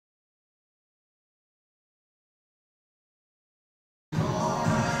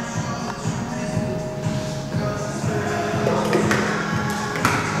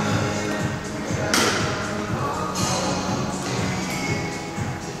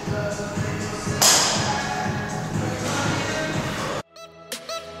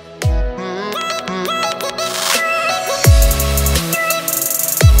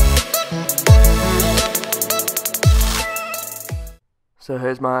So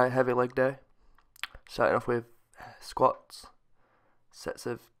here's my heavy leg day. Starting off with squats, sets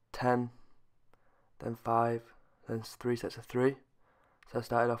of 10, then 5, then 3 sets of 3. So I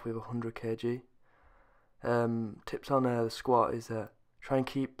started off with 100 kg. Tips on the squat is try and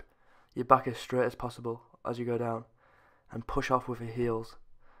keep your back as straight as possible as you go down, and push off with your heels,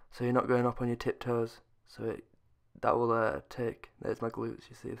 so you're not going up on your tiptoes. So that will take. There's my glutes,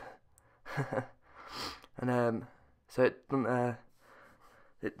 you see that. And so it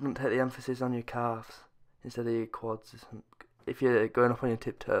doesn't take the emphasis on your calves instead of your quads. If you're going up on your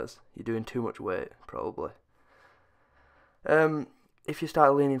tiptoes, you're doing too much weight, probably. If you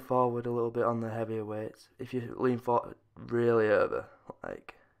start leaning forward a little bit on the heavier weights, if you lean forward really over,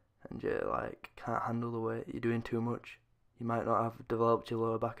 and you can't handle the weight, you're doing too much, you might not have developed your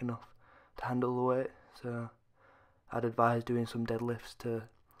lower back enough to handle the weight. So I'd advise doing some deadlifts to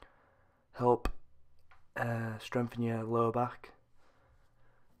help strengthen your lower back.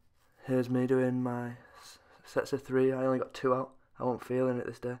 Here's me doing my sets of 3. I only got 2 out. I wasn't feeling it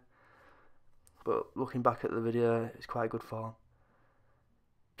this day, but looking back at the video, it's quite good form.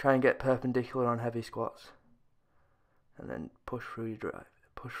 Try and get perpendicular on heavy squats, and then push through your drive.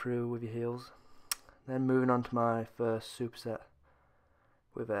 Push through with your heels. Then moving on to my first superset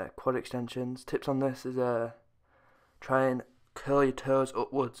with quad extensions. Tips on this is try and curl your toes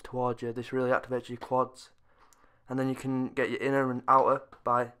upwards towards you. This really activates your quads, and then you can get your inner and outer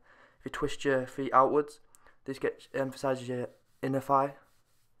by, if you twist your feet outwards, this emphasises your inner thigh,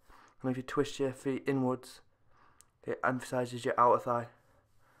 and if you twist your feet inwards, it emphasises your outer thigh.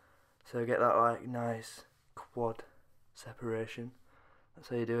 So get that nice quad separation. That's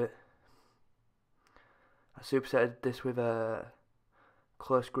how you do it. I supersetted this with a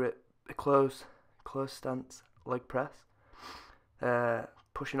close stance leg press.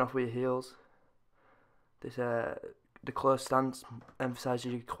 Pushing off with your heels. The close stance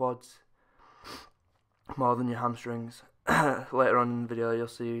emphasises your quads more than your hamstrings. Later on in the video, you'll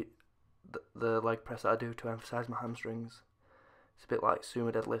see the leg press that I do to emphasise my hamstrings. It's a bit like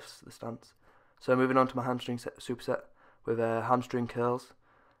sumo deadlifts, the stance. So moving on to my hamstring superset with hamstring curls.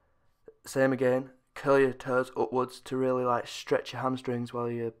 Same again, curl your toes upwards to really stretch your hamstrings while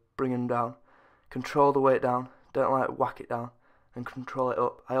you're bringing them down. Control the weight down, don't whack it down, and control it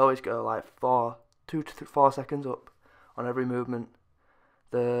up. I always go 2 to 4 seconds up on every movement.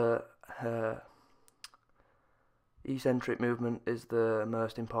 The eccentric movement is the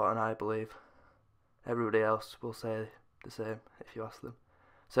most important, I believe. Everybody else will say the same if you ask them.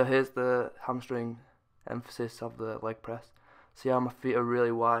 So here's the hamstring emphasis of the leg press. See how my feet are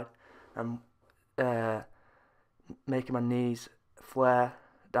really wide and making my knees flare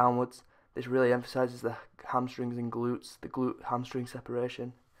downwards. This really emphasises the hamstrings and glutes, the glute hamstring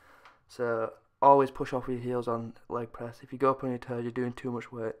separation. So always push off with your heels on leg press. If you go up on your toes, you're doing too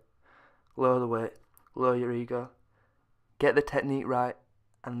much weight. Lower the weight, lower your ego. Get the technique right,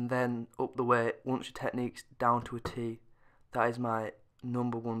 and then up the weight once your technique's down to a T. That is my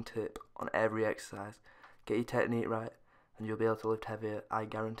 #1 tip on every exercise. Get your technique right, and you'll be able to lift heavier, I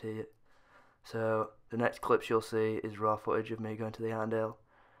guarantee it. So the next clips you'll see is raw footage of me going to the Arndale,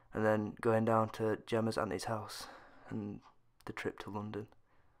 and then going down to Gemma's auntie's house, and the trip to London.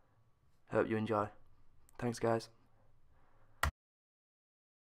 Hope you enjoy. Thanks guys.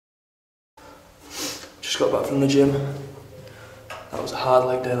 Just got back from the gym. That was a hard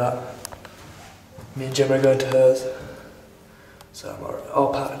leg day, that. Me and Gemma are going to hers. So I'm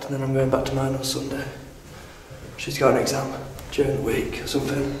all packed, and then I'm going back to mine on Sunday. She's got an exam during the week or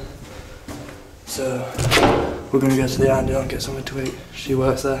something. So we're going to go to the Arndale and get something to eat. She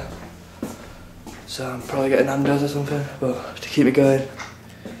works there. So I'm probably getting Nando's or something, but to keep me going,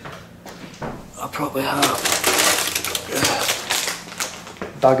 I'll probably have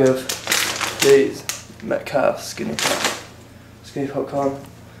a bag of these Metcalf skinny popcorn.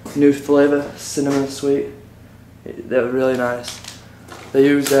 New flavour, cinnamon sweet. They're really nice. They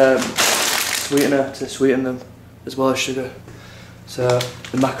use sweetener to sweeten them, as well as sugar. So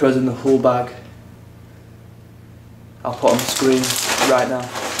the macros in the whole bag, I'll put on the screen right now.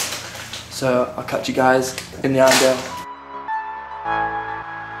 So I'll catch you guys in the Arndale.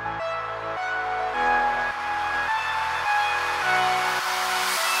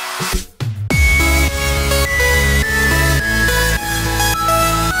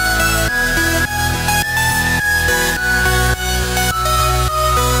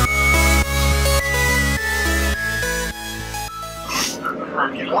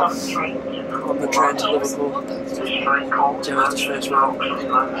 On the train to Liverpool. Gemma's just finished well.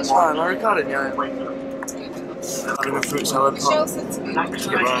 Oh, am I recording? Yeah. Having a fruit salad pot to get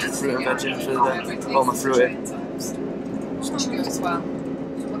my fruit and veg in for the day. All my fruit in. It's good as well.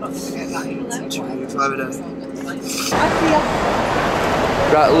 Right,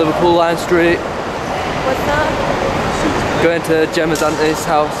 Liverpool Line Street. What's that? Going to Gemma's auntie's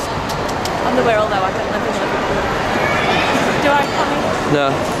house. On the Wirral though, I don't live in Liverpool. Do I come in? No.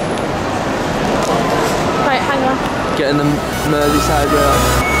 Right, hang on. Getting the Merseyside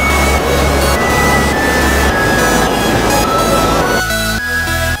rail.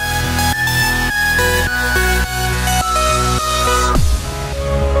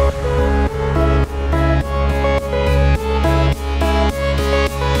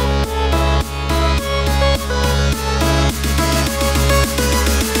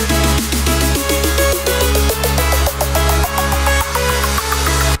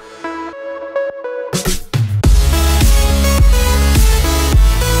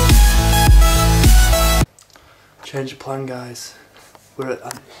 Change of plan, guys. We're at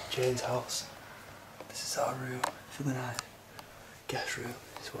Aunt Jane's house. This is our room for the night. Guest room.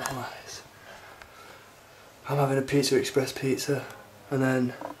 It's what nice. I'm having a Pizza Express pizza, and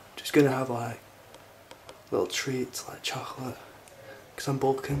then just gonna have like little treats like chocolate, because I'm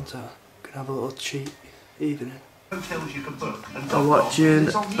bulking, so I'm gonna have a little cheap evening. I'm watching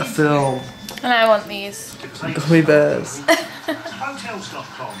a film. And I want these. Gummy bears.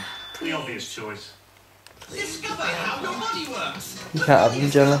 Hotels.com, the obvious choice. Discover how your body works. You can't have them,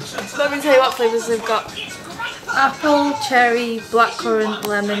 Gemma. Let me tell you what flavours they've got. Apple, cherry, blackcurrant,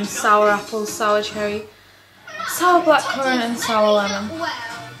 lemon, sour apple, sour cherry, sour blackcurrant and sour lemon.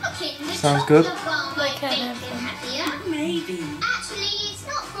 Sounds good. Like it. Maybe.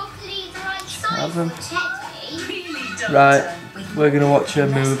 Have them. Right, we're gonna watch a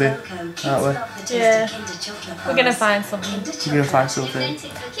movie, aren't we? Yeah. We're gonna find something. We're gonna find something.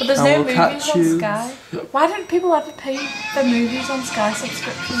 But there's And no we'll movies catch on you. Sky. Why don't people ever pay for movies on Sky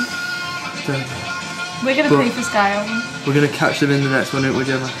subscription? We're gonna pay for Sky on them. We're gonna catch them in the next one, aren't we,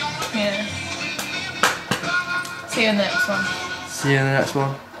 Gemma? Yeah. See you in the next one. See you in the next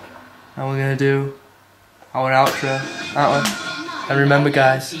one. And we're gonna do our outro, aren't we? And remember,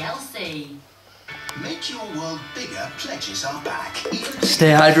 guys, Make your world bigger, pledges are back.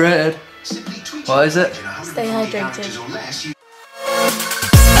 stay hydrated. What is it? Stay hydrated.